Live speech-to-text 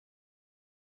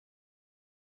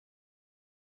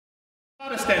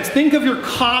Kata stance. Think of your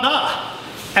kata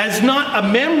as not a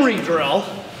memory drill,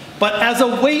 but as a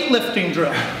weightlifting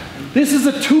drill. This is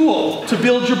a tool to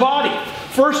build your body.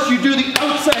 First you do the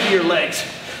outside of your legs,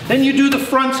 then you do the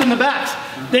fronts and the backs,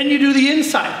 then you do the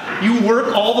inside. You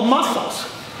work all the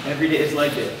muscles. Every day is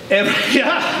like it.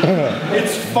 Yeah,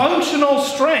 it's functional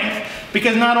strength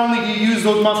because not only do you use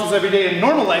those muscles every day in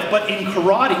normal life, but in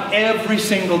karate every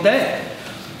single day.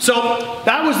 So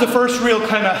that was the first real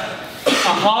kind of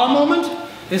aha moment,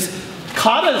 is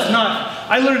kata is not,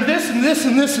 I learned this and this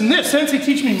and this and this. Sensei,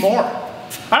 teach me more.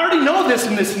 I already know this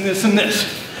and this and this and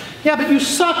this. Yeah, but you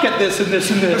suck at this and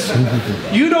this and this.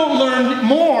 You don't learn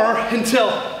more until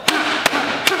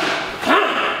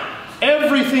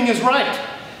everything is right,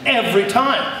 every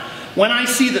time. When I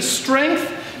see the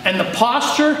strength and the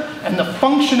posture and the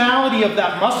functionality of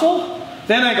that muscle,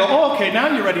 then I go, oh, okay, now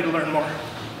you're ready to learn more.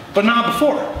 But not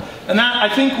before. And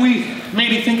that, I think we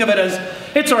maybe think of it as,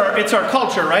 it's our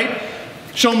culture, right?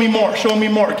 Show me more,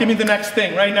 give me the next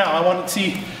thing right now. I want to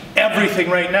see everything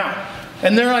right now.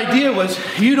 And their idea was,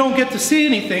 you don't get to see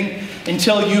anything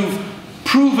until you've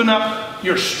proven up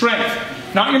your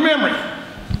strength. Not your memory,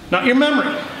 not your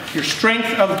memory, your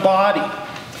strength of body.